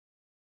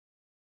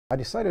I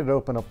decided to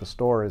open up the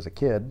store as a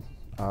kid.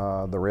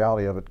 The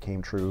reality of it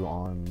came true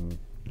on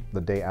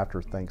the day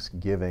after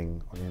Thanksgiving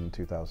in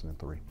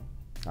 2003.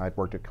 I'd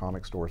worked at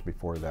comic stores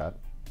before that,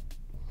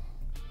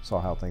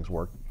 saw how things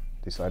worked,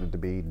 decided to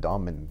be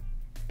dumb and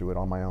do it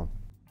on my own.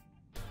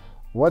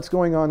 What's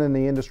going on in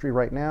the industry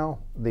right now?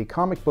 The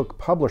comic book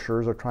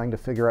publishers are trying to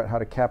figure out how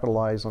to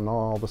capitalize on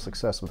all the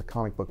success of the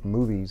comic book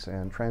movies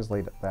and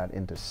translate that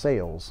into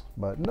sales,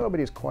 but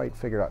nobody's quite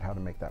figured out how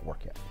to make that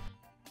work yet.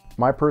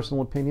 My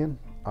personal opinion,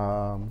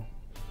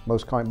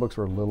 most comic books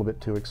are a little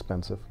bit too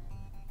expensive,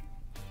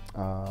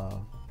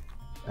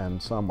 and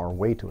some are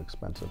way too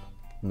expensive,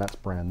 and that's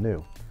brand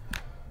new.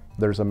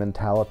 There's a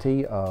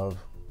mentality of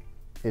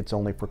it's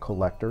only for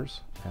collectors,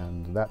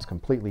 and that's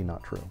completely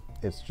not true.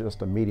 It's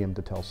just a medium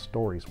to tell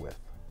stories with.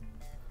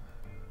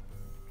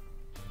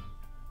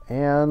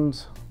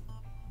 And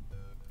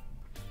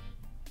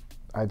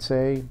I'd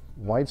say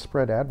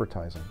widespread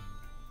advertising.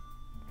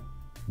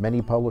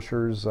 Many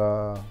publishers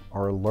are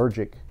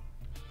allergic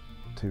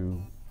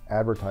to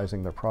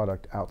advertising their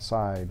product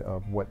outside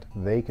of what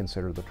they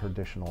consider the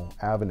traditional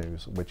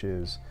avenues, which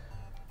is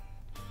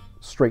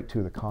straight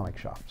to the comic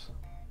shops.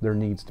 There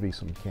needs to be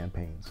some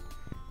campaigns.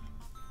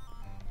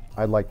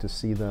 I'd like to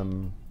see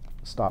them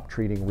stop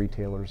treating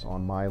retailers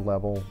on my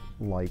level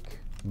like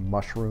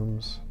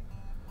mushrooms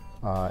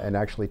and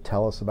actually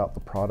tell us about the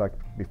product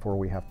before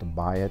we have to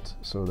buy it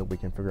so that we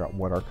can figure out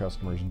what our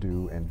customers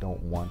do and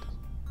don't want.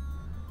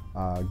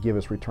 Give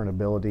us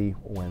returnability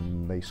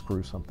when they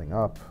screw something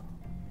up.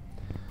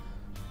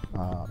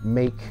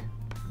 Make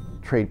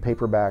trade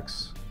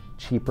paperbacks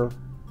cheaper.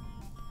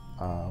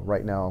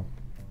 Right now,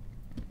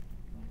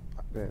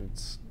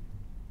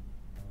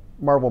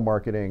 Marvel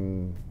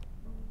marketing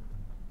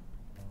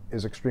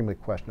is extremely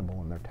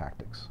questionable in their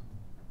tactics.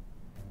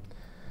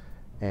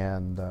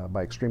 And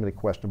by extremely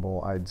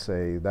questionable, I'd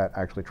say that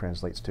actually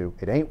translates to,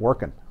 it ain't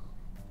working.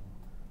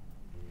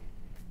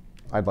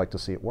 I'd like to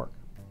see it work.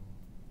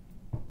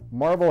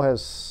 Marvel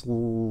has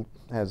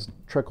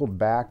trickled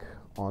back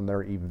on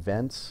their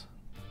events,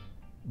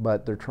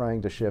 but they're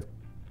trying to shift.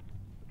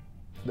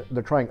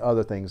 They're trying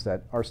other things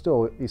that are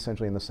still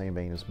essentially in the same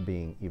vein as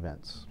being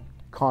events.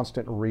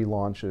 Constant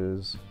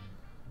relaunches,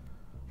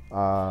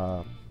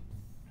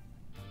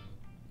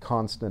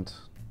 constant,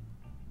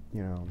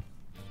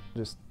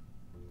 just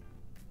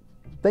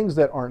things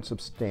that aren't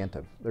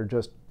substantive. They're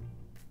just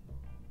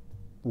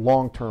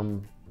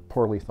long-term,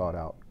 poorly thought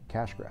out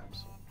cash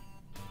grabs.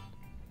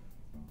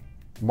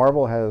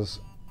 Marvel has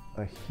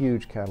a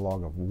huge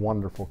catalog of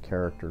wonderful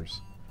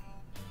characters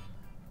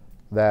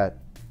that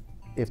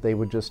if they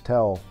would just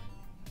tell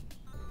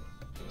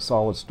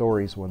solid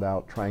stories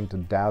without trying to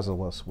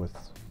dazzle us with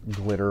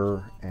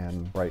glitter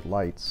and bright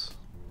lights,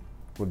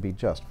 would be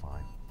just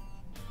fine.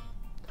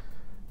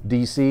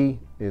 DC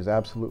is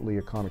absolutely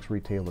a comics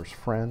retailer's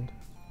friend.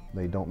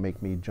 They don't make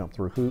me jump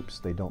through hoops.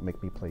 They don't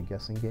make me play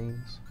guessing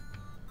games.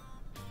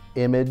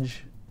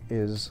 Image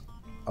is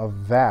a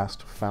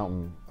vast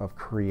fountain of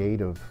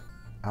creative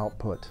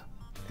output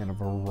and a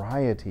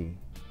variety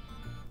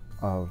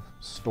of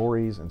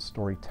stories and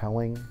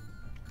storytelling.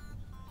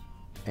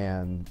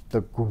 And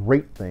the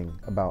great thing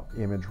about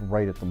Image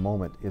right at the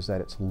moment is that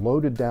it's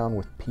loaded down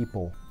with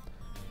people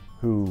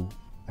who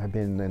have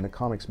been in the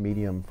comics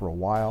medium for a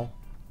while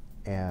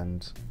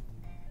and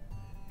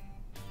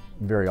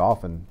very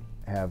often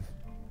have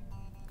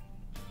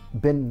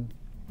been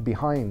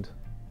behind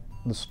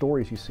the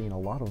stories you see in a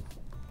lot of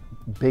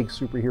big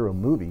superhero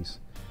movies,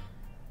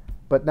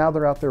 but now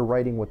they're out there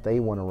writing what they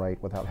want to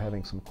write without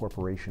having some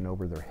corporation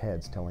over their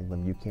heads telling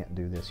them you can't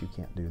do this, you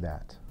can't do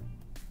that.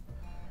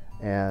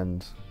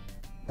 And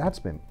that's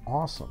been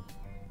awesome.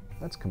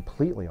 That's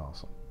completely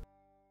awesome.